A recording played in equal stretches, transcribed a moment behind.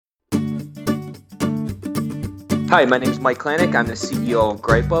Hi, my name is Mike Klanick. I'm the CEO of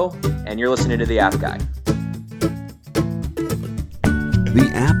Gripo, and you're listening to The App Guy. The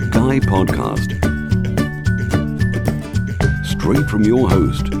App Guy Podcast. Straight from your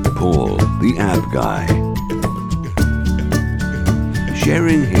host, Paul, the App Guy.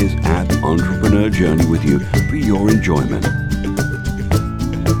 Sharing his app entrepreneur journey with you for your enjoyment.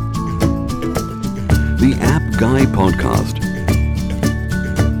 The App Guy Podcast.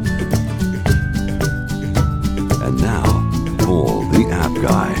 And now, Paul, the App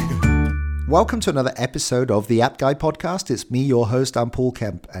Guy. Welcome to another episode of the App Guy Podcast. It's me, your host, I'm Paul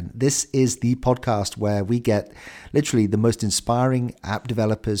Kemp, and this is the podcast where we get literally the most inspiring app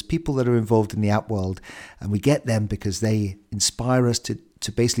developers, people that are involved in the app world, and we get them because they inspire us to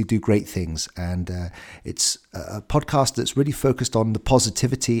basically do great things. And it's a podcast that's really focused on the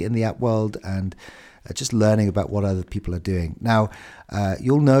positivity in the app world and just learning about what other people are doing. Now,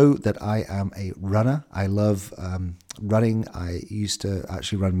 you'll know that I am a runner. I love running. I used to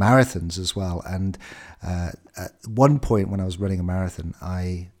actually run marathons as well. And at one point when I was running a marathon,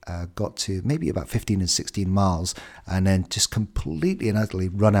 I got to maybe about 15 and 16 miles and then just completely and utterly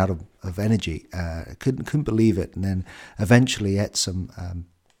run out of energy. Couldn't believe it. And then eventually ate some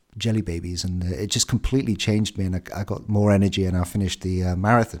jelly babies, and it just completely changed me, and I got more energy, and I finished the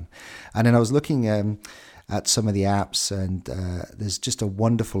marathon. And then I was looking at some of the apps, and there's just a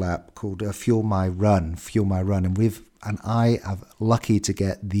wonderful app called Fuel My Run, and I am lucky to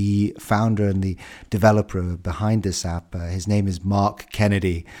get the founder and the developer behind this app. His name is Mark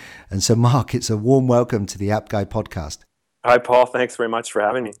Kennedy. And so Mark, it's a warm welcome to the App Guy Podcast. Hi Paul, thanks very much for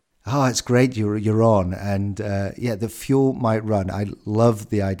having me. Oh, it's great you're on. And the Fuel My Run. I love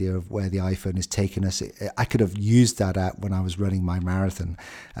the idea of where the iPhone has taken us. I could have used that app when I was running my marathon.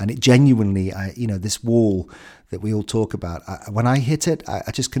 And it genuinely, this wall that we all talk about, when I hit it, I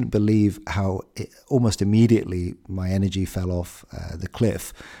just couldn't believe how almost immediately my energy fell off the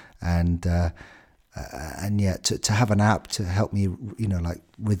cliff. And yet to have an app to help me,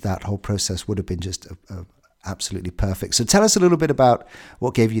 with that whole process would have been just absolutely perfect. So tell us a little bit about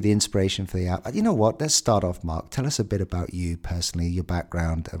what gave you the inspiration for the app. You know what? Let's start off, Mark. Tell us a bit about you personally, your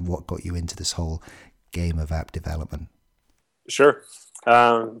background, and what got you into this whole game of app development. Sure.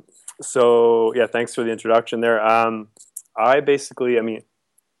 Thanks for the introduction there.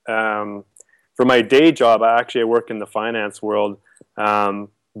 For my day job, I work in the finance world.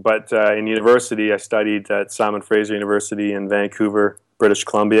 But in university, I studied at Simon Fraser University in Vancouver, British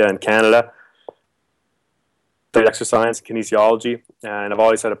Columbia in Canada. Studied exercise, kinesiology, and I've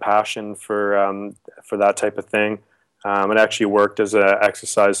always had a passion for that type of thing. And actually worked as an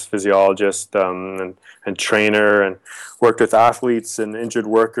exercise physiologist and trainer, and worked with athletes and injured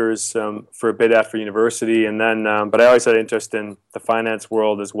workers for a bit after university. And then, but I always had interest in the finance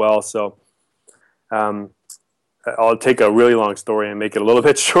world as well. So I'll take a really long story and make it a little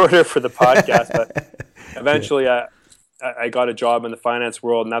bit shorter for the podcast. But eventually, I got a job in the finance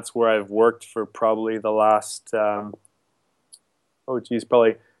world, and that's where I've worked for probably the last,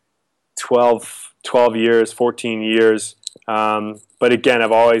 probably 12 years, 14 years. But again,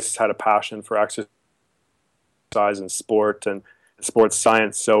 I've always had a passion for exercise and sport and sports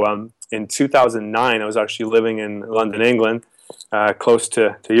science. So in 2009, I was actually living in London, England, close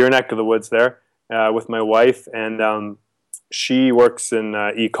to your neck of the woods there, with my wife, and she works in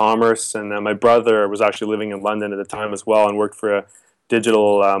e-commerce, and my brother was actually living in London at the time as well and worked for a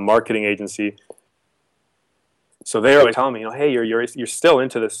digital marketing agency. So they were telling me, hey, you're still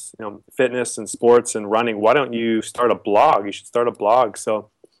into this, fitness and sports and running. Why don't you start a blog? You should start a blog. So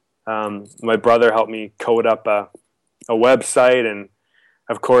my brother helped me code up a website, and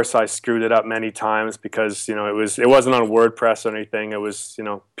of course I screwed it up many times because it wasn't on WordPress or anything. It was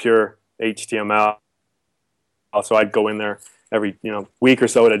pure HTML. So I'd go in there every week or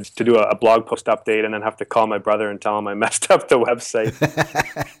so to do a blog post update, and then have to call my brother and tell him I messed up the website.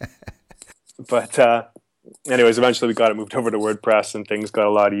 But anyways, eventually we got it moved over to WordPress, and things got a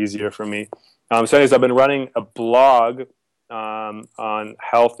lot easier for me. So anyways, I've been running a blog on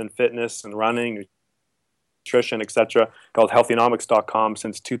health and fitness and running, nutrition, etc., called healthyonomics.com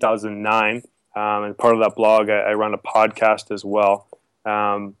since 2009. And part of that blog, I run a podcast as well.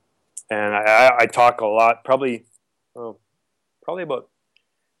 And I talk a lot, probably about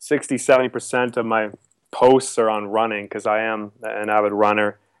 60-70% of my posts are on running because I am an avid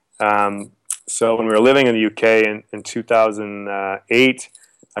runner. So when we were living in the UK in 2008,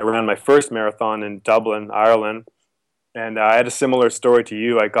 I ran my first marathon in Dublin, Ireland. And I had a similar story to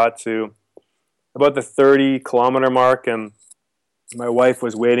you. I got to about the 30-kilometer mark, and my wife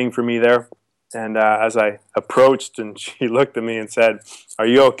was waiting for me there. And as I approached, and she looked at me and said, "Are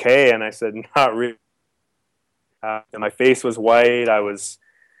you okay?" And I said, "Not really." And my face was white. I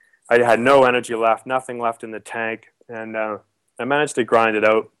had no energy left, nothing left in the tank, and I managed to grind it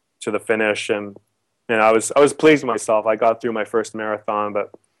out to the finish. And I was pleased with myself. I got through my first marathon,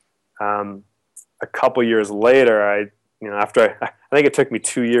 but a couple years later, after I think it took me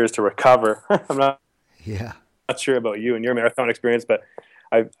 2 years to recover. I'm not sure about you and your marathon experience, but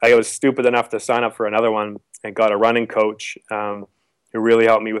I was stupid enough to sign up for another one and got a running coach who really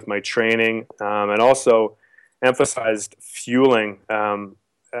helped me with my training, and also emphasized fueling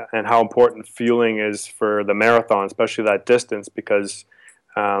and how important fueling is for the marathon, especially that distance, because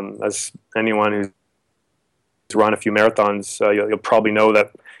as anyone who's run a few marathons, you'll probably know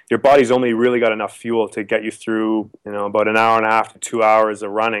that your body's only really got enough fuel to get you through, about an hour and a half to 2 hours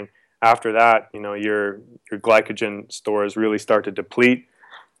of running. After that, your glycogen stores really start to deplete.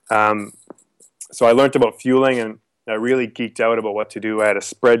 So I learned about fueling, and I really geeked out about what to do. I had a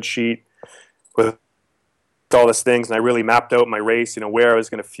spreadsheet with all these things, and I really mapped out my race, where I was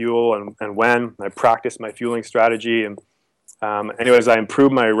going to fuel and when. I practiced my fueling strategy, and anyways, I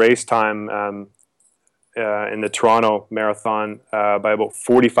improved my race time in the Toronto Marathon by about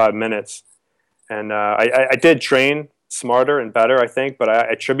 45 minutes. And I did train smarter and better, I think, but I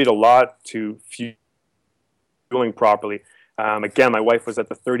attribute a lot to fueling properly. Again, my wife was at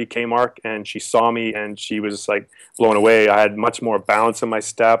the 30K mark, and she saw me, and she was like blown away. I had much more balance in my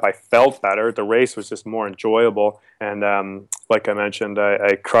step. I felt better. The race was just more enjoyable. And like I mentioned,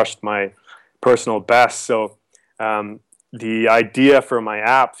 I crushed my personal best. So the idea for my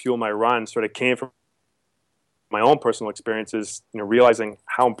app, Fuel My Run, sort of came from my own personal experiences, realizing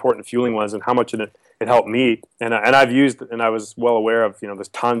how important fueling was and how much it helped me. And I've used, and I was well aware of, there's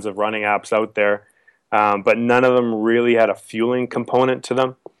tons of running apps out there. But none of them really had a fueling component to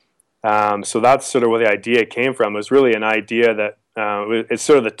them. So that's sort of where the idea came from. It was really an idea that it's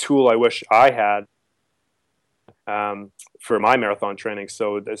sort of the tool I wish I had for my marathon training.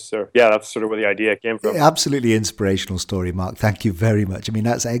 So that's sort of where the idea came from. Absolutely inspirational story, Mark. Thank you very much. I mean,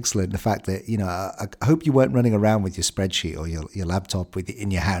 that's excellent. The fact that, I hope you weren't running around with your spreadsheet or your laptop in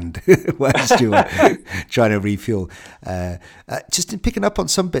your hand whilst you were trying to refuel. Just in picking up on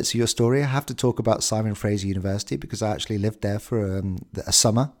some bits of your story, I have to talk about Simon Fraser University, because I actually lived there for a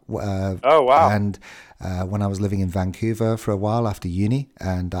summer. Oh, wow. And when I was living in Vancouver for a while after uni,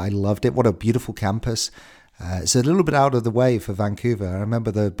 and I loved it. What a beautiful campus. It's a little bit out of the way for Vancouver. I remember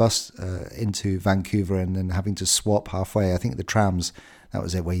the bus into Vancouver and then having to swap halfway. I think the trams, that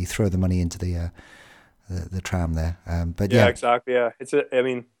was it, where you throw the money into the tram there. But yeah, exactly. Yeah,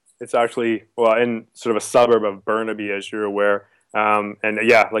 it's actually in sort of a suburb of Burnaby, as you're aware. And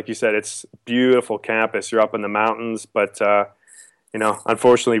yeah, like you said, it's a beautiful campus. You're up in the mountains, but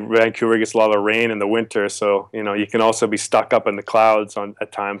unfortunately, Vancouver gets a lot of rain in the winter, so you can also be stuck up in the clouds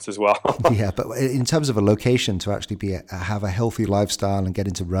at times as well. Yeah, but in terms of a location to actually have a healthy lifestyle and get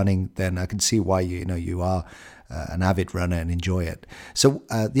into running, then I can see why you are an avid runner and enjoy it. So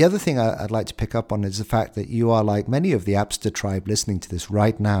the other thing I'd like to pick up on is the fact that you are like many of the Appster tribe listening to this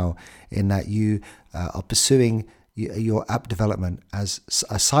right now, in that you are pursuing your app development as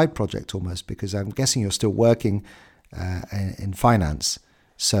a side project almost, because I'm guessing you're still working in finance.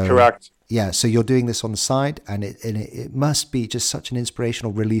 So correct. Yeah, so you're doing this on the side, and it must be just such an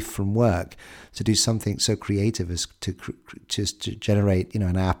inspirational relief from work to do something so creative as to generate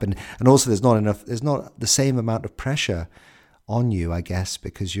an app, and also there's not the same amount of pressure on you, I guess,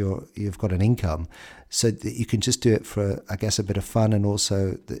 because you've got an income, so that you can just do it for, I guess, a bit of fun, and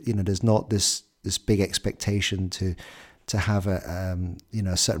also there's not this big expectation to have a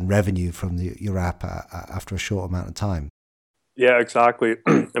certain revenue from your app after a short amount of time. Yeah, exactly.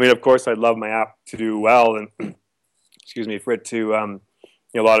 I mean, of course, I'd love my app to do well, and for it to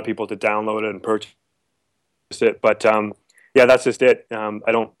a lot of people to download it and purchase it. But yeah, that's just it.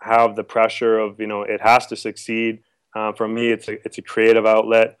 I don't have the pressure of it has to succeed. For me, it's a creative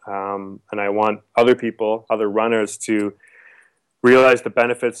outlet, and I want other people, other runners, to realize the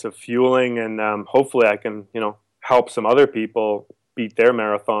benefits of fueling, and hopefully, I can help some other people beat their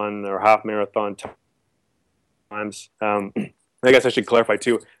marathon or half marathon times. I guess I should clarify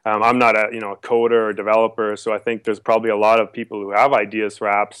too. I'm not a coder or developer, so I think there's probably a lot of people who have ideas for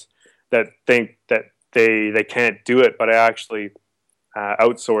apps that think that they can't do it. But I actually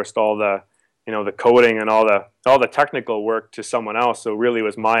outsourced all the the coding and all the technical work to someone else. So really, it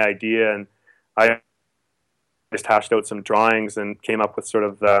was my idea, and I just hashed out some drawings and came up with sort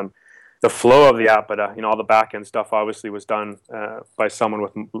of the flow of the app, but all the back end stuff obviously was done by someone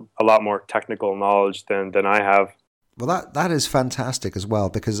with a lot more technical knowledge than I have. Well, that is fantastic as well,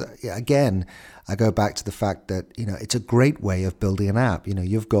 because again, I go back to the fact that it's a great way of building an app.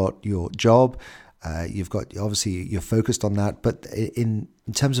 You've got your job, You've got, obviously you're focused on that, but in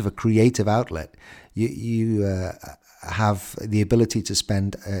terms of a creative outlet, you have the ability to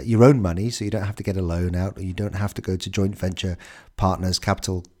spend your own money, so you don't have to get a loan out, or you don't have to go to joint venture partners,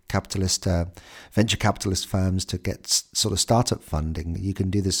 venture capitalist firms to get sort of startup funding. You can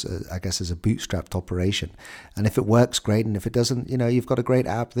do this, I guess, as a bootstrapped operation. And if it works, great. And if it doesn't, you've got a great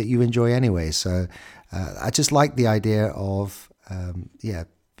app that you enjoy anyway. So I just like the idea of,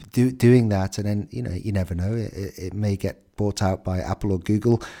 doing that. And then, you never know, it may get bought out by Apple or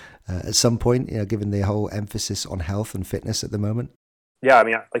Google at some point, given the whole emphasis on health and fitness at the moment. Yeah, I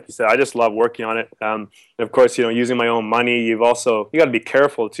mean, like you said, I just love working on it. And of course, using my own money, you got to be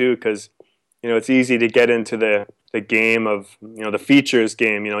careful too, because it's easy to get into the game of the features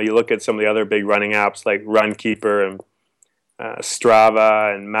game. You look at some of the other big running apps like Runkeeper and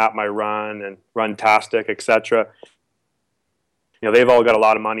Strava and Map My Run and Runtastic, etc. They've all got a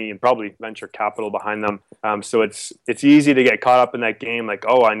lot of money and probably venture capital behind them. So it's easy to get caught up in that game, like,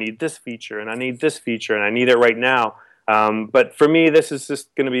 oh, I need this feature and I need this feature and I need it right now. But for me, this is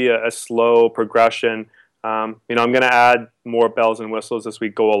just going to be a slow progression. I'm going to add more bells and whistles as we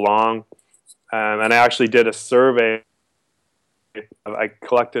go along. And I actually did a survey. I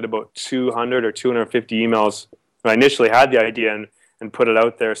collected about 200 or 250 emails when I initially had the idea and put it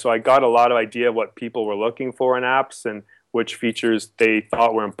out there. So I got a lot of idea of what people were looking for in apps and which features they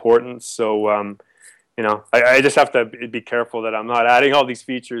thought were important. So, I just have to be careful that I'm not adding all these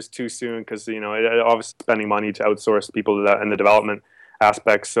features too soon, because, obviously spending money to outsource people in the development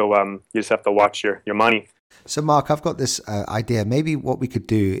aspect. So you just have to watch your money. So, Mark, I've got this idea. Maybe what we could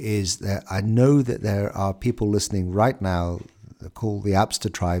do is that I know that there are people listening right now, called the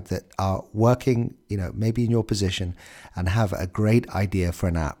Appster Tribe, that are working, maybe in your position and have a great idea for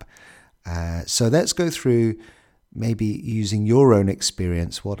an app. So let's go through maybe using your own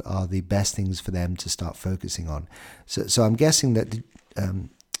experience. What are the best things for them to start focusing on? So I'm guessing that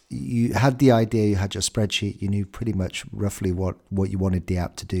you had the idea, you had your spreadsheet, you knew pretty much roughly what you wanted the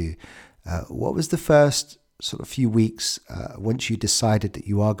app to do. What was the first sort of few weeks once you decided that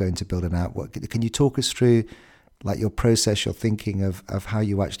you are going to build an app? Can you talk us through like your process, your thinking of how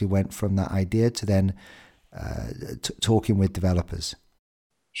you actually went from that idea to then talking with developers?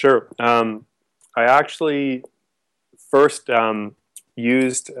 Sure. I actually first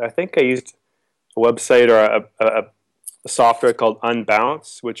used a website or a software called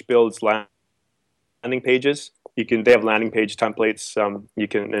Unbounce, which builds landing pages. They have landing page templates. You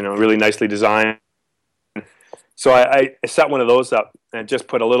can really nicely design. So I set one of those up and just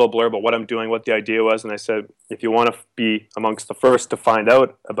put a little blurb about what I'm doing, what the idea was, and I said, if you want to be amongst the first to find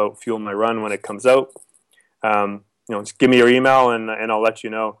out about Fuel My Run when it comes out, just give me your email and I'll let you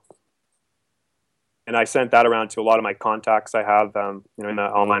know. And I sent that around to a lot of my contacts I have, in the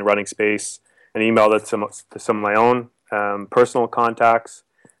online running space, and emailed it to some of my own personal contacts.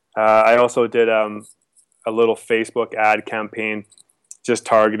 I also did a little Facebook ad campaign, just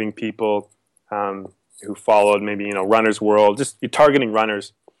targeting people who followed maybe Runner's World, just targeting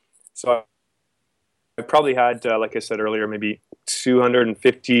runners. So I probably had, like I said earlier, maybe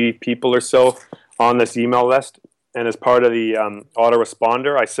 250 people or so on this email list. And as part of the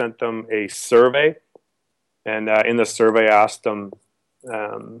autoresponder, I sent them a survey. And in the survey, I asked them,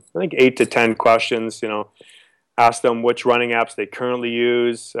 I think 8 to 10 questions. Asked them which running apps they currently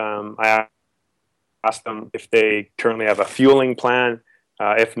use. I asked them if they currently have a fueling plan.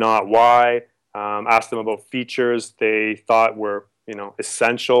 If not, why? Asked them about features they thought were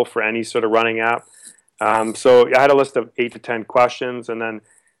essential for any sort of running app. So I had a list of 8 to 10 questions, and then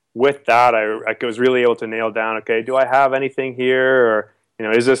with that, I was really able to nail down, okay, do I have anything here,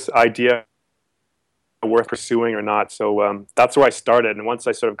 or is this idea worth pursuing or not? So that's where I started, and once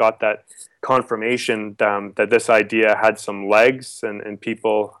I sort of got that confirmation that this idea had some legs and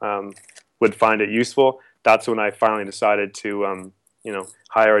people would find it useful, that's when I finally decided to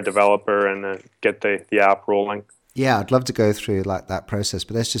hire a developer and get the app rolling. Yeah, I'd love to go through like that process,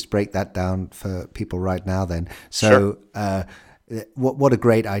 but let's just break that down for people right now then. So sure. What a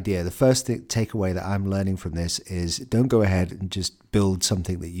great idea. The first takeaway that I'm learning from this is don't go ahead and just build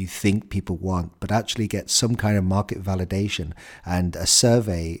something that you think people want, but actually get some kind of market validation and a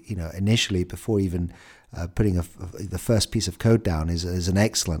survey, initially before even putting the first piece of code down is an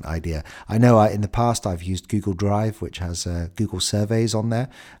excellent idea. I know in the past I've used Google Drive, which has Google surveys on there,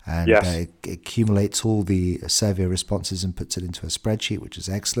 and yes. It accumulates all the survey responses and puts it into a spreadsheet, which is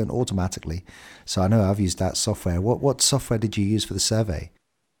excellent automatically. So I know I've used that software. What software did you use for the survey?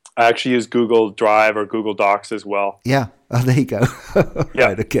 I actually use Google Drive or Google Docs as well. Yeah. Oh, there you go. Yeah.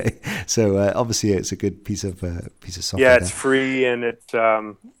 Right. Okay. So obviously it's a good piece of software. Yeah, it's free, and it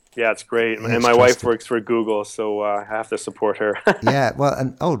Yeah, it's great. And It's my wife trusted. works for Google, so I have to support her. Yeah, well,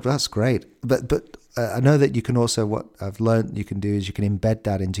 and that's great. But I know that you can also, what I've learned you can do is you can embed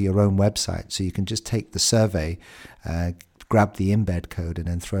that into your own website. So you can just take the survey, grab the embed code, and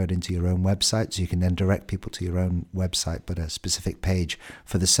then throw it into your own website. So you can then direct people to your own website, but a specific page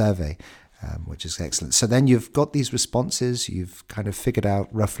for the survey, which is excellent. So then you've got these responses. You've kind of figured out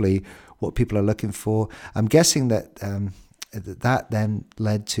roughly what people are looking for. I'm guessing that that then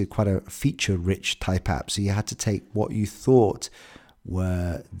led to quite a feature-rich type app. So you had to take what you thought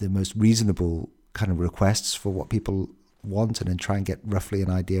were the most reasonable kind of requests for what people want, and then try and get roughly an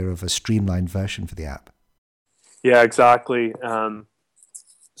idea of a streamlined version for the app. Yeah, exactly.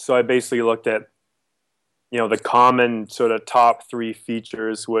 So I basically looked at, the common sort of top 3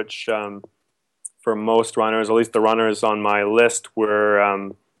 features, which for most runners, at least the runners on my list,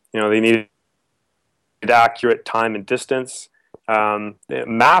 were, they needed accurate time and distance. The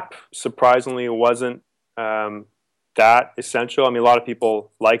map, surprisingly, wasn't that essential. I mean, a lot of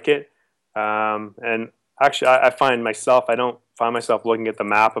people like it. And actually, I find myself, I don't find myself looking at the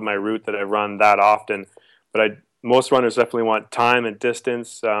map of my route that I run that often. But most runners definitely want time and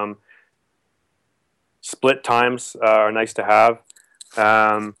distance. Split times are nice to have.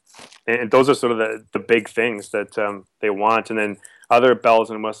 And those are sort of the big things that they want. And then other bells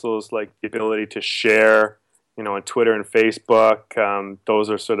and whistles, like the ability to share, on Twitter and Facebook, those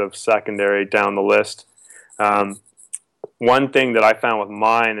are sort of secondary down the list. One thing that I found with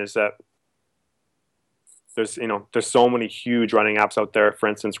mine is that there's so many huge running apps out there. For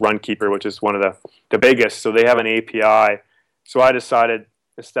instance, Runkeeper, which is one of the biggest. So they have an API. So I decided,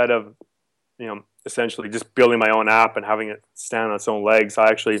 instead of essentially just building my own app and having it stand on its own legs, I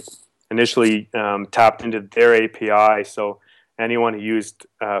actually initially tapped into their API. So anyone who used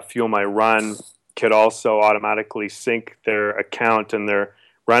Fuel My Run could also automatically sync their account and their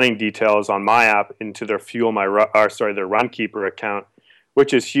running details on my app into their their Runkeeper account,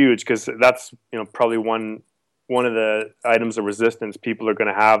 which is huge, because that's probably one of the items of resistance people are going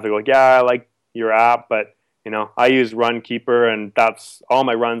to have. They're like, yeah, I like your app, but I use Runkeeper, and that's all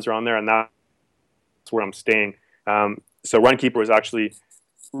my runs are on there, and that's where I'm staying. So Runkeeper was actually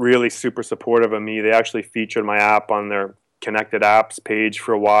really super supportive of me. They actually featured my app on their connected apps page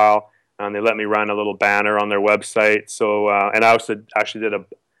for a while, and they let me run a little banner on their website. So, and I also actually did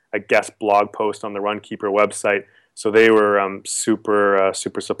a guest blog post on the Runkeeper website. So they were super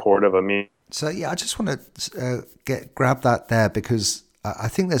supportive of me. So yeah, I just want to grab that there, because I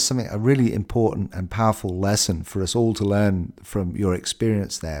think there's a really important and powerful lesson for us all to learn from your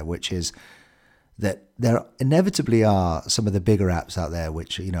experience there, which is that there inevitably are some of the bigger apps out there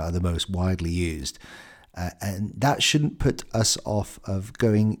which are the most widely used, and that shouldn't put us off of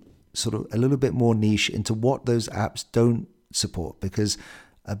going sort of a little bit more niche into what those apps don't support, because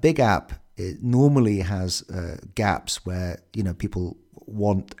a big app, it normally has gaps where people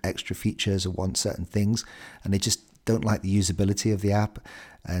want extra features or want certain things, and they just don't like the usability of the app,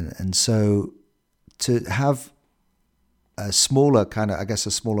 and so to have a smaller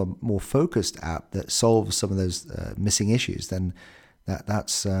more focused app that solves some of those missing issues, then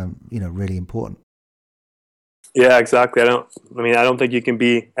that's really important. Yeah, exactly. I don't think you can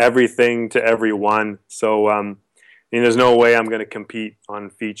be everything to everyone. So there's no way I'm going to compete on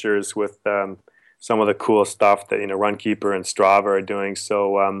features with some of the cool stuff that Runkeeper and Strava are doing.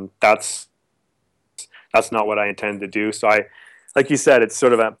 So that's not what I intend to do. So like you said, it's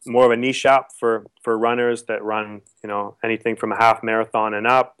sort of more of a niche app for runners that run anything from a half marathon and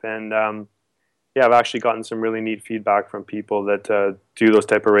up. And I've actually gotten some really neat feedback from people that do those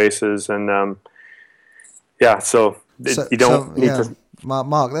type of races. And you don't need to.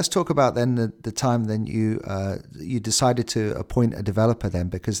 Mark, let's talk about then the time then you decided to appoint a developer then,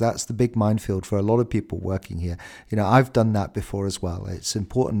 because that's the big minefield for a lot of people working here. I've done that before as well. It's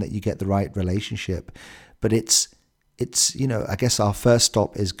important that you get the right relationship, but it's I guess our first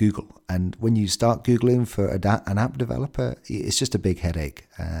stop is Google, and when you start Googling for an app developer, it's just a big headache,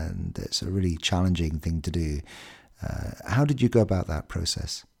 and it's a really challenging thing to do. How did you go about that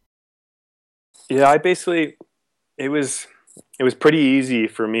process? Yeah, it was pretty easy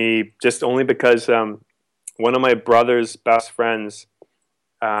for me, just only because one of my brother's best friends,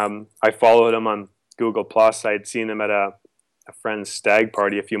 I followed him on Google Plus. I'd seen him at a friend's stag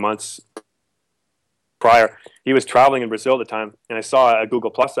party a few months prior. He was traveling in Brazil at the time, and I saw a Google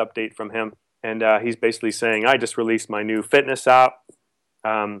Plus update from him, and he's basically saying, I just released my new fitness app.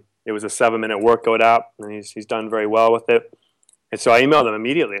 It was a 7-minute workout app, and he's done very well with it. And so I emailed him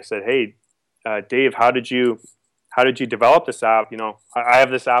immediately. I said, hey, Dave, how did you develop this app? I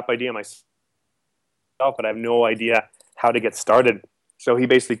have this app idea myself, but I have no idea how to get started. So he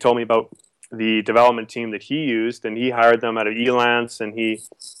basically told me about the development team that he used, and he hired them out of Elance, and he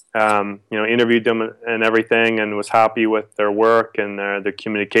interviewed them and everything, and was happy with their work and their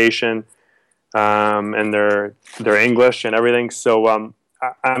communication, and their English and everything. So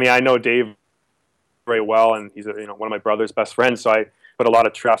I know Dave very well, and he's one of my brother's best friends. So I put a lot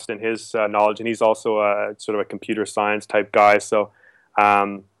of trust in his knowledge, and he's also a sort of a computer science type guy. So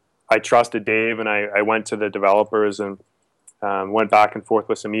I trusted Dave, and I went to the developers and went back and forth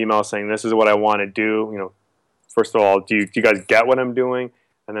with some emails saying, this is what I want to do. First of all, do you guys get what I'm doing?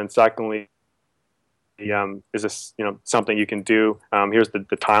 And then secondly, is this something you can do? Here's the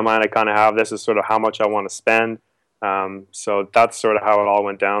timeline I kind of have. This is sort of how much I want to spend. So that's sort of how it all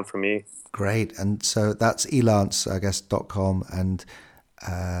went down for me. Great. And so that's elance, I guess, .com. And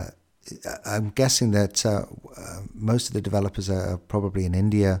I'm guessing that most of the developers are probably in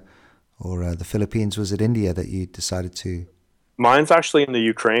India or the Philippines. Was it India that you decided to? Mine's actually in the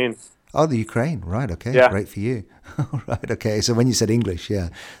Ukraine. Oh, the Ukraine. Right. Okay. Yeah. Great for you. Right. Okay. So when you said English, yeah,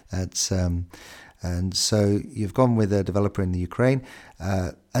 that's, and so you've gone with a developer in the Ukraine.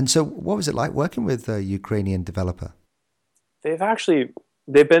 And so what was it like working with a Ukrainian developer?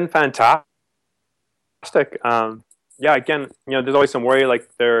 They've been fantastic. Again, there's always some worry,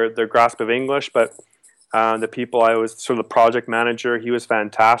 like their grasp of English, but the people I was sort of the project manager, he was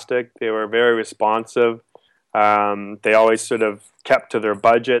fantastic. They were very responsive. They always sort of kept to their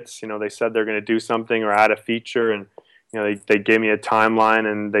budgets. They said they're going to do something or add a feature, and they gave me a timeline,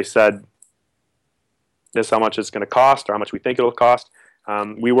 and they said this is how much it's going to cost or how much we think it'll cost.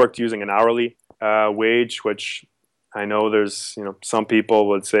 We worked using an hourly wage, which I know there's some people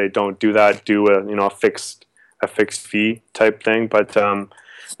would say don't do that. Do a fixed fee type thing, but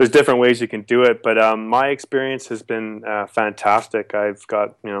there's different ways you can do it. But my experience has been fantastic. I've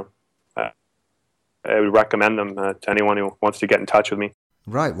got I would recommend them to anyone who wants to get in touch with me.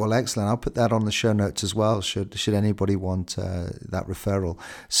 Right. Well, excellent. I'll put that on the show notes as well. Should anybody want that referral?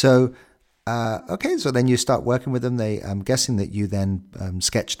 So, okay. So then you start working with them. I'm guessing that you then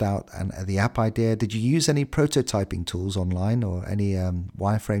sketched out the app idea. Did you use any prototyping tools online or any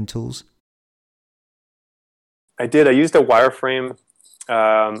wireframe tools? I did. I used a wireframe,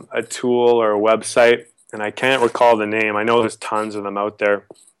 a tool or a website, and I can't recall the name. I know there's tons of them out there.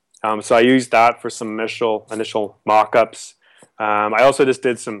 So I used that for some initial mock-ups. I also just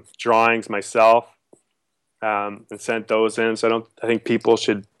did some drawings myself and sent those in. So I think people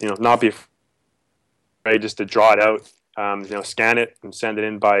should not be afraid just to draw it out. Scan it and send it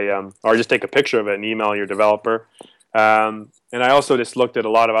in by or just take a picture of it and email your developer. And I also just looked at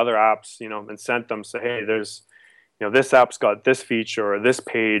a lot of other apps, and sent them. Say, hey, there's this app's got this feature or this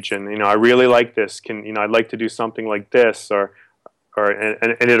page, and I really like this. I'd like to do something like this or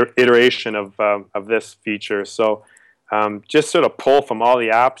an iteration of this feature. So just sort of pull from all the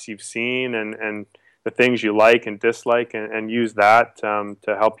apps you've seen and the things you like and dislike, and use that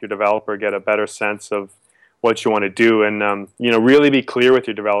to help your developer get a better sense of what you want to do. And really be clear with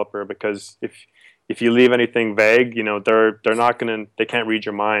your developer, because if you leave anything vague, they can't read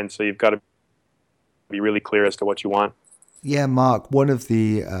your mind. So you've got to be really clear as to what you want. Yeah, Mark, one of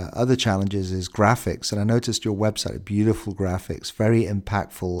the other challenges is graphics. And I noticed your website, beautiful graphics, very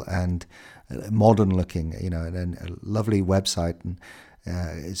impactful and modern looking, and a lovely website. And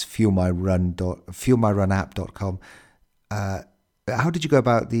it's fuelmyrunapp.com. How did you go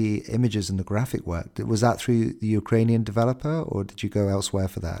about the images and the graphic work? Was that through the Ukrainian developer, or did you go elsewhere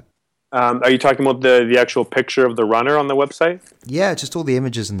for that? Are you talking about the actual picture of the runner on the website? Yeah, just all the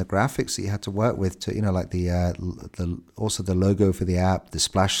images and the graphics that you had to work with to, like the also the logo for the app, the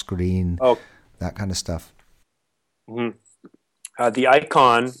splash screen, that kind of stuff. Mm-hmm. The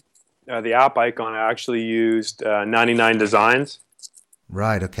icon, the app icon, I actually used 99 Designs.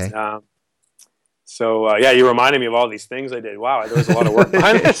 Right. Okay. So, you reminded me of all these things I did. Wow, there was a lot of work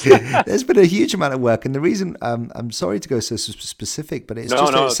behind this. There's been a huge amount of work. And the reason, I'm sorry to go so specific, but it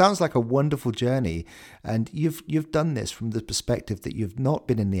sounds like a wonderful journey. And you've done this from the perspective that you've not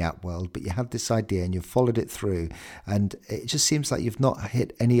been in the app world, but you had this idea and you've followed it through. And it just seems like you've not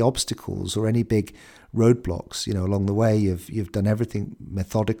hit any obstacles or any big roadblocks, along the way. You've done everything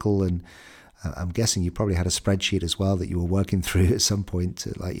methodical, and I'm guessing you probably had a spreadsheet as well that you were working through at some point,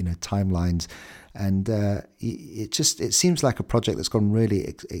 timelines. And it seems like a project that's gone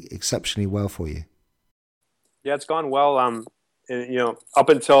really exceptionally well for you. Yeah, it's gone well. Up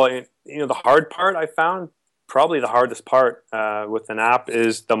until the hard part, I found probably the hardest part with an app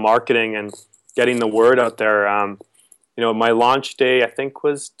is the marketing and getting the word out there. My launch day I think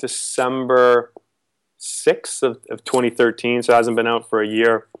was December 6th of 2013, so it hasn't been out for a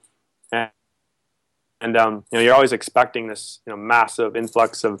year. And you're always expecting this massive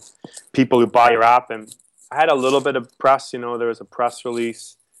influx of people who buy your app. And I had a little bit of press. There was a press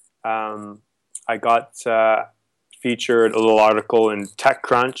release. I got featured a little article in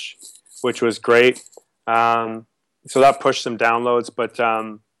TechCrunch, which was great. So that pushed some downloads, but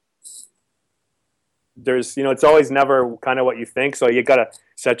there's it's always never kind of what you think. So you got to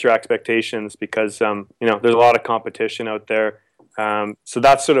set your expectations, because there's a lot of competition out there. So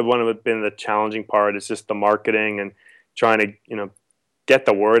that's sort of been the challenging part, is just the marketing and trying to get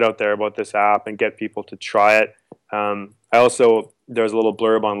the word out there about this app and get people to try it. There's a little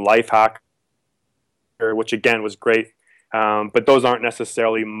blurb on Lifehacker, which again was great, but those aren't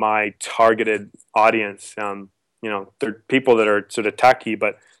necessarily my targeted audience. They're people that are sort of techie,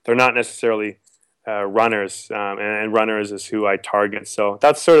 but they're not necessarily runners, and runners is who I target. So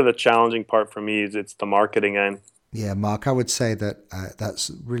that's sort of the challenging part for me, is it's the marketing end. Yeah, Mark, I would say that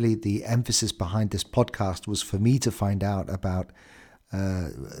that's really the emphasis behind this podcast, was for me to find out about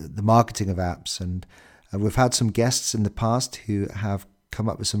the marketing of apps. And we've had some guests in the past who have come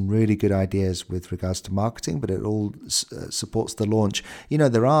up with some really good ideas with regards to marketing, but it all supports the launch.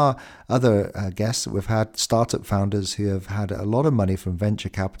 There are other guests that we've had, startup founders who have had a lot of money from venture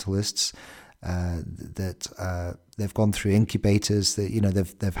capitalists, that they've gone through incubators,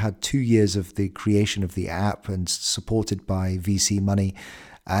 that they've had 2 years of the creation of the app and supported by VC money,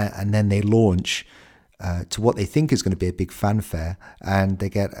 and then they launch to what they think is going to be a big fanfare, and they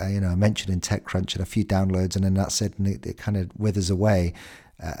get a mention in TechCrunch and a few downloads, and then that's it, and it kind of withers away,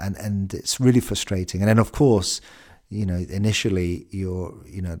 and it's really frustrating. And then of course, initially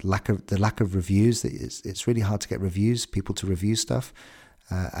the lack of reviews, it's really hard to get reviews, people to review stuff.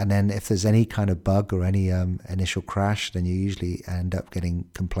 And then if there's any kind of bug or any initial crash, then you usually end up getting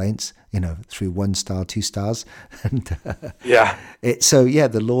complaints, through 1 star, 2 stars. And yeah.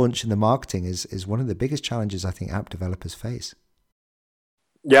 The launch and the marketing is one of the biggest challenges I think app developers face.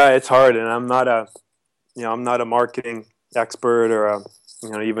 Yeah, it's hard, and I'm not a marketing expert, or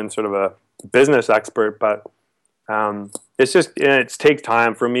even sort of a business expert, but it takes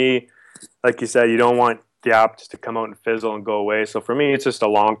time. For me, like you said, you don't want the app just to come out and fizzle and go away. So for me, it's just a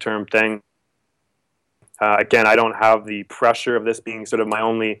long-term thing. Again, I don't have the pressure of this being sort of my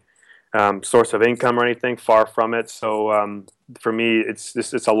only source of income or anything, far from it. So for me,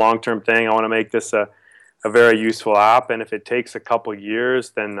 it's a long-term thing. I want to make this a very useful app, and if it takes a couple years,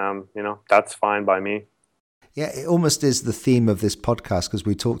 then that's fine by me. Yeah, it almost is the theme of this podcast, because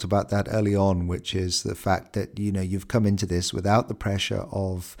we talked about that early on, which is the fact that you've come into this without the pressure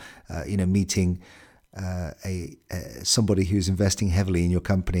of meeting somebody who's investing heavily in your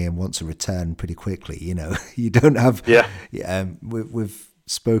company and wants a return pretty quickly. You don't have. Yeah. I've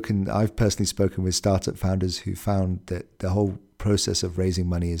personally spoken with startup founders who found that the whole process of raising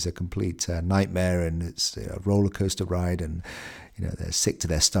money is a complete nightmare, and it's a roller coaster ride, and they're sick to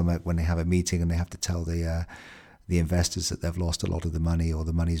their stomach when they have a meeting and they have to tell the investors that they've lost a lot of the money, or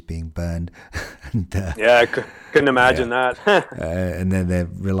the money's being burned. And, I couldn't imagine that. And then they're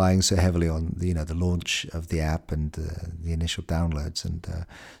relying so heavily on the launch of the app and the initial downloads, and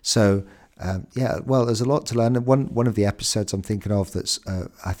well, there's a lot to learn. And one of the episodes I'm thinking of that's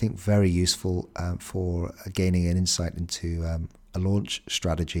I think very useful for gaining an insight into a launch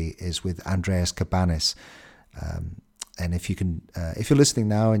strategy is with Andreas Cabanis. And if you're listening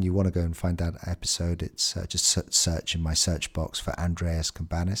now and you want to go and find that episode, it's just search in my search box for Andreas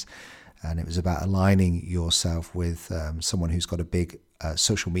Cabanis. And it was about aligning yourself with someone who's got a big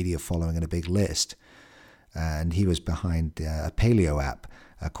social media following and a big list. And he was behind a paleo app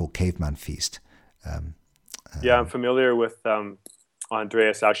called Caveman Feast. I'm familiar with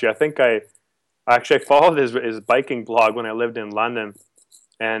Andreas, actually. I think I followed his biking blog when I lived in London.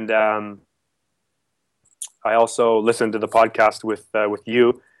 And I also listened to the podcast with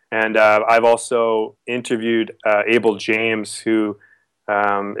you. And I've also interviewed Abel James, who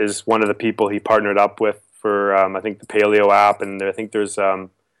is one of the people he partnered up with for, I think, the paleo app. And I think there's a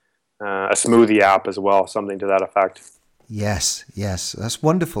smoothie app as well, something to that effect. Yes, that's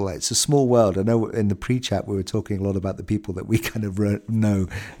wonderful. It's a small world. I know in the pre-chat we were talking a lot about the people that we kind of know,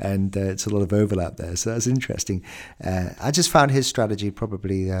 and it's a lot of overlap there. So that's interesting. I just found his strategy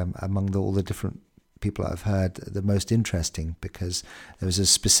probably among all the different people I've heard the most interesting, because there was a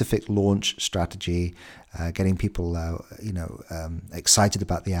specific launch strategy, getting people excited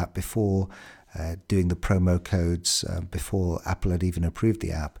about the app before doing the promo codes, before Apple had even approved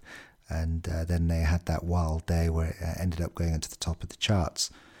the app. And then they had that wild day where it ended up going into the top of the charts.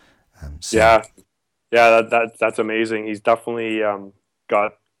 That's amazing. He's definitely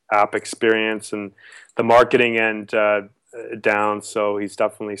got app experience and the marketing end down. So he's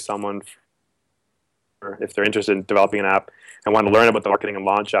definitely someone if they're interested in developing an app and want to learn about the marketing and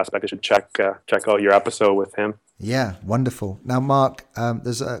launch aspect, they should check out your episode with him. Yeah, wonderful. Now, Mark,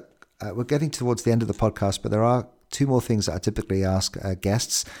 we're getting towards the end of the podcast, but there are two more things that I typically ask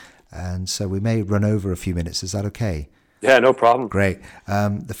guests, and so we may run over a few minutes. Is that okay? Yeah, no problem. Great.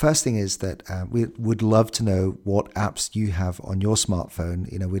 The first thing is that we would love to know what apps you have on your smartphone.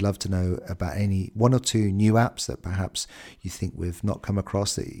 We'd love to know about any one or two new apps that perhaps you think we've not come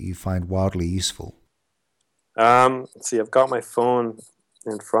across that you find wildly useful. Let's see, I've got my phone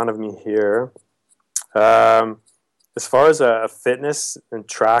in front of me here. As far as a fitness and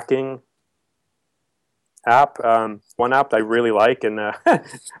tracking app, one app that I really like, and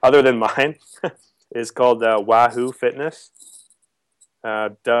other than mine, is called Wahoo Fitness,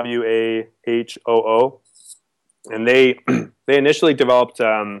 WAHOO, and they initially developed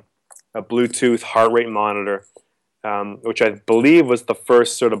a Bluetooth heart rate monitor, which I believe was the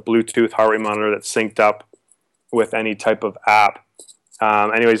first sort of Bluetooth heart rate monitor that synced up with any type of app.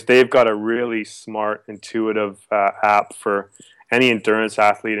 Anyways, they've got a really smart, intuitive app for any endurance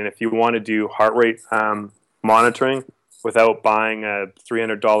athlete. And if you want to do heart rate monitoring without buying a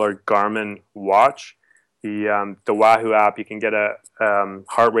 $300 Garmin watch, the Wahoo app, you can get a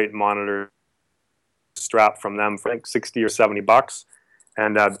heart rate monitor strap from them for like $60 or $70,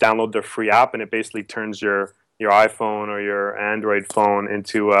 and download their free app, and it basically turns your iPhone or your Android phone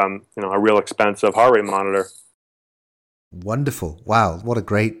into a real expensive heart rate monitor. Wonderful. Wow. What a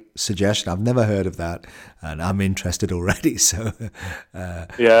great suggestion. I've never heard of that, and I'm interested already. So,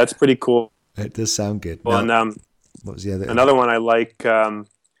 yeah, it's pretty cool. It does sound good. Well, now, and what was the other? Another one I like,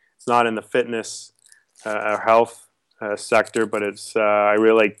 it's not in the fitness or health sector, but it's, I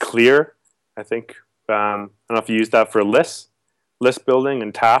really like Clear. I think, I don't know if you use that for list building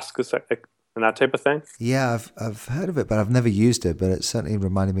and tasks and that type of thing. Yeah, I've heard of it, but I've never used it, but it certainly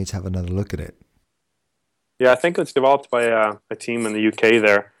reminded me to have another look at it. Yeah, I think it's developed by a team in the UK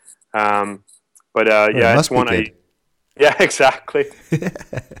there. Yeah, it's one yeah, exactly.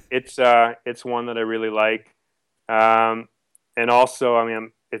 It's one that I really like. And also, I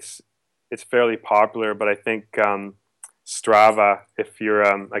mean, it's fairly popular, but I think Strava, if you're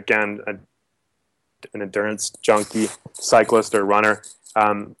again an endurance junkie, cyclist or runner,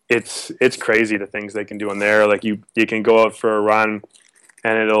 it's crazy the things they can do on there. Like you can go out for a run,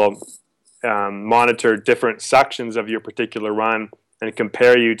 and it'll monitor different sections of your particular run and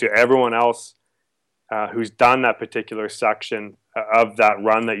compare you to everyone else who's done that particular section of that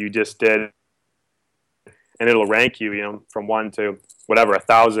run that you just did, and it'll rank you, from 1 to whatever,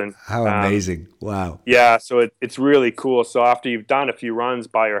 1,000. How amazing! Wow. Yeah, so it's really cool. So after you've done a few runs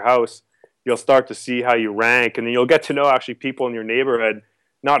by your house, you'll start to see how you rank, and then you'll get to know actually people in your neighborhood,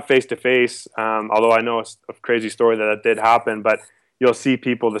 not face to face. Although I know a crazy story that did happen, but you'll see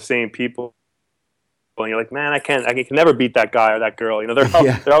the same people, and you're like, man, I can never beat that guy or that girl.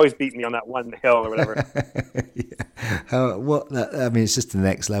 They're always beating me on that one hill or whatever. Yeah. It's just the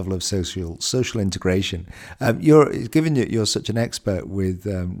next level of social integration. Given you're such an expert with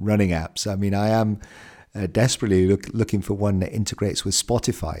running apps. I mean, I am desperately looking for one that integrates with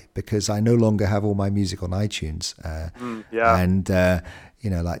Spotify, because I no longer have all my music on iTunes. And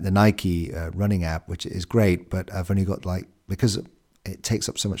like the Nike running app, which is great, but I've only got because it takes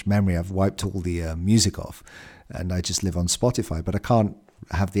up so much memory, I've wiped all the music off, and I just live on Spotify. But I can't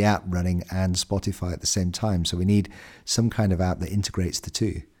have the app running and Spotify at the same time, so we need some kind of app that integrates the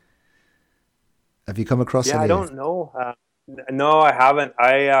two. Have you come across any? I don't know. No, I haven't.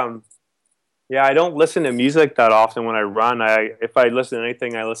 I don't listen to music that often when I run. If I listen to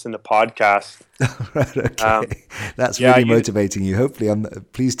anything, I listen to podcasts. Right, okay. That's really motivating you. Hopefully,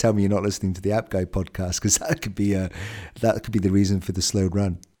 please tell me you're not listening to the App Guy podcast, because that could be the reason for the slow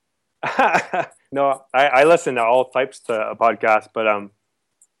run. No, I listen to all types of podcasts, but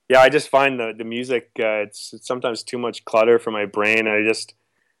I just find the music it's sometimes too much clutter for my brain. I just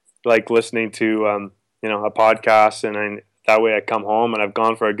like listening to a podcast, and that way I come home and I've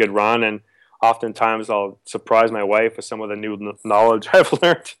gone for a good run, and oftentimes I'll surprise my wife with some of the new knowledge I've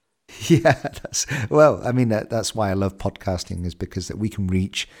learned. Yeah, that's why I love podcasting, is because that we can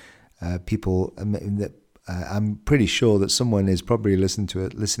reach people that I'm pretty sure that someone is probably listening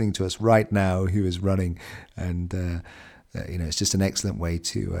to us right now who is running, and it's just an excellent way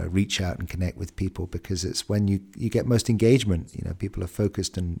to reach out and connect with people, because it's when you get most engagement. People are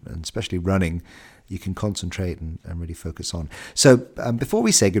focused, and especially running, you can concentrate and really focus on. So before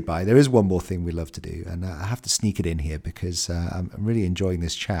we say goodbye, there is one more thing we love to do, and I have to sneak it in here because I'm really enjoying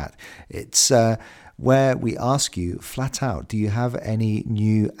this chat. It's where we ask you flat out, do you have any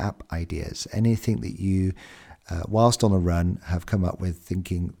new app ideas? Anything that you whilst on a run, have come up with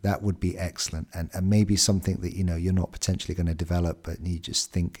thinking that would be excellent, and maybe something that you're not potentially going to develop, but you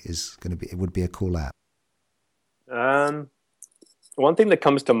just think it would be a cool app? One thing that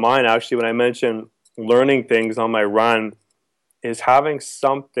comes to mind actually when I mention learning things on my run is having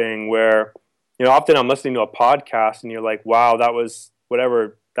something where, often I'm listening to a podcast and you're like, wow, that was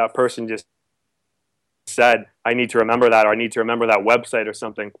whatever that person just said. I need to remember that, or I need to remember that website or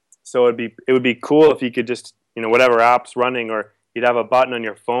something. So it would be cool if you could just, whatever app's running, or you'd have a button on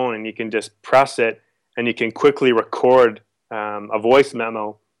your phone and you can just press it and you can quickly record a voice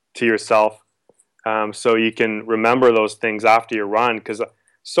memo to yourself, so you can remember those things after your run. Because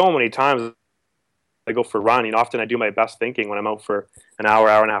so many times I go for a run, often I do my best thinking when I'm out for an hour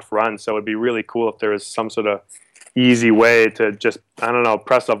and a half run. So it'd be really cool if there was some sort of easy way to just,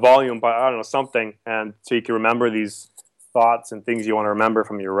 press a volume button, something, and so you can remember these thoughts and things you want to remember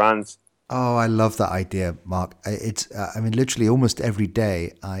from your runs. Oh, I love that idea, Mark. It's, literally almost every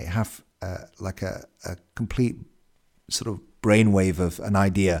day I have like a complete sort of brainwave of an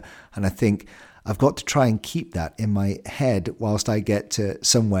idea, and I think I've got to try and keep that in my head whilst I get to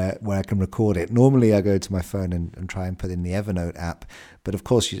somewhere where I can record it. Normally I go to my phone and try and put in the Evernote app, but of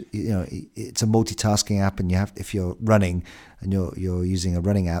course it's a multitasking app, and if you're running and you're using a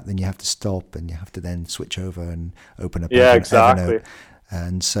running app, then you have to stop and you have to then switch over and open up exactly. Evernote.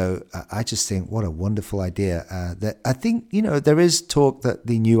 And so I just think what a wonderful idea. That I think there is talk that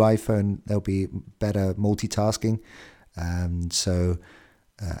the new iPhone, there'll be better multitasking, and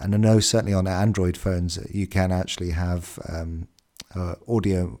I know certainly on Android phones you can actually have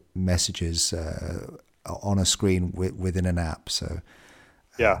audio messages on a screen within an app. So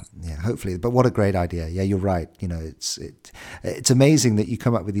hopefully. But what a great idea! Yeah, you're right. It's amazing that you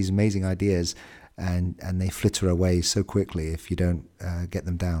come up with these amazing ideas, and they flitter away so quickly if you don't get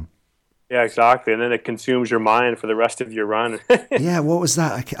them down. Yeah, exactly. And then it consumes your mind for the rest of your run. Yeah, what was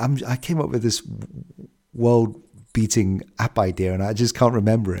that? I came up with this world-beating app idea, and I just can't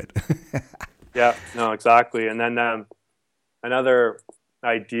remember it. Yeah, no, exactly. And then another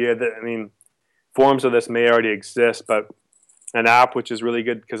idea that, forms of this may already exist, but an app which is really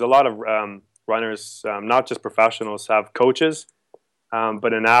good, because a lot of runners, not just professionals, have coaches,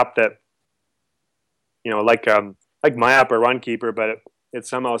 but an app that, like my app or Runkeeper, but it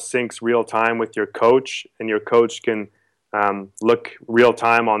somehow syncs real time with your coach, and your coach can look real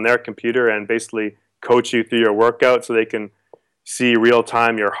time on their computer and basically coach you through your workout, so they can see real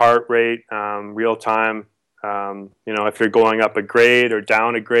time your heart rate, real time, if you're going up a grade or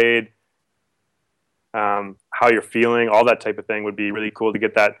down a grade, how you're feeling, all that type of thing would be really cool to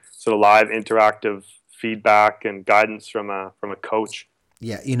get that sort of live interactive feedback and guidance from a coach.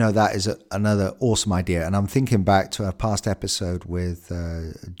 Yeah, that is another awesome idea. And I'm thinking back to a past episode with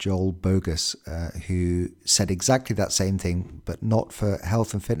Joel Bogus, who said exactly that same thing, but not for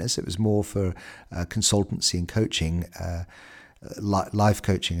health and fitness. It was more for consultancy and coaching, life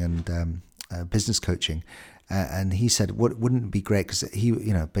coaching and business coaching. And he said, wouldn't it be great? Because he,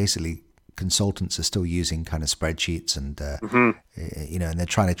 basically consultants are still using kind of spreadsheets and, and they're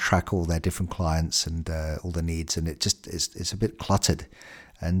trying to track all their different clients and all the needs. And it's a bit cluttered.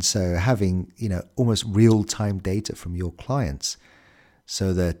 And so having, almost real-time data from your clients,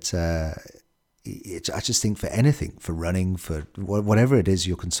 so that I just think for anything, for running, for whatever it is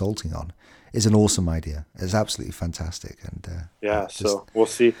you're consulting on, is an awesome idea. It's absolutely fantastic. And so we'll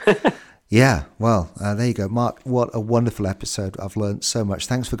see. Yeah, well, there you go. Mark, what a wonderful episode. I've learned so much.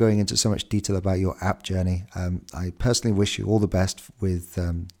 Thanks for going into so much detail about your app journey. I personally wish you all the best with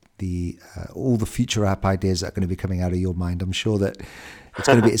all the future app ideas that are going to be coming out of your mind. I'm sure that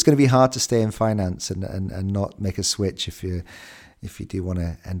it's going to be hard to stay in finance and not make a switch if you do want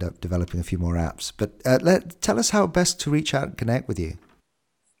to end up developing a few more apps. But tell us how best to reach out and connect with you.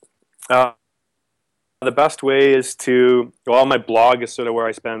 The best way is my blog is sort of where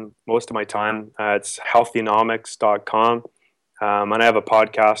I spend most of my time. It's healthynomics.com. And I have a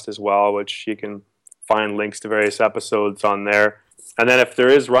podcast as well, which you can find links to various episodes on there. And then if there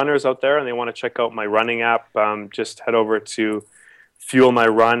is runners out there and they want to check out my running app, just head over to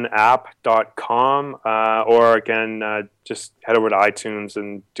fuelmyrunapp.com, or again, just head over to iTunes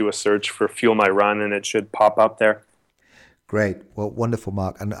and do a search for Fuel My Run, and it should pop up there. Great. Well, wonderful,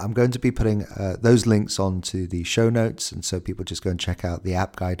 Mark. And I'm going to be putting those links onto the show notes. And so people just go and check out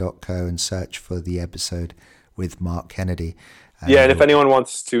theappguy.co and search for the episode with Mark Kennedy. And if anyone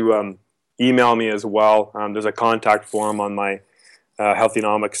wants to email me as well, there's a contact form on my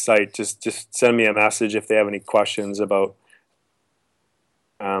Healthynomics site. Just send me a message if they have any questions about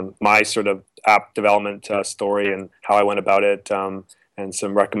my sort of app development story and how I went about it. and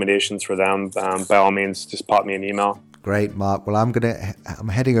some recommendations for them, by all means, just pop me an email. Great, Mark. Well, I'm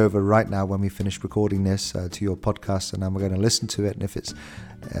heading over right now when we finish recording this to your podcast, and I'm going to listen to it. And if it's,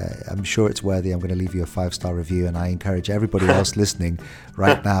 I'm sure it's worthy, I'm going to leave you a 5-star review. And I encourage everybody else listening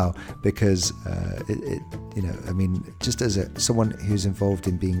right now, because just as someone who's involved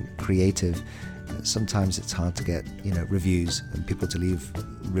in being creative, sometimes it's hard to get reviews and people to leave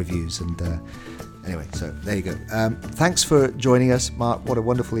reviews. And anyway, so there you go. Thanks for joining us, Mark. What a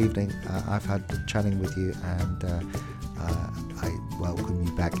wonderful evening I've had chatting with you, and I welcome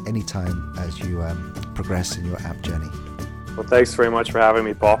you back anytime as you progress in your app journey. Well, thanks very much for having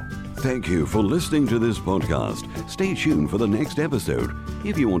me, Paul. Thank you for listening to this podcast. Stay tuned for the next episode.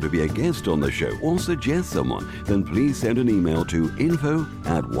 If you want to be a guest on the show or suggest someone, then please send an email to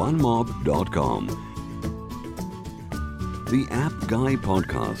info@onemob.com. The App Guy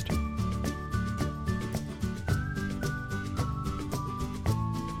Podcast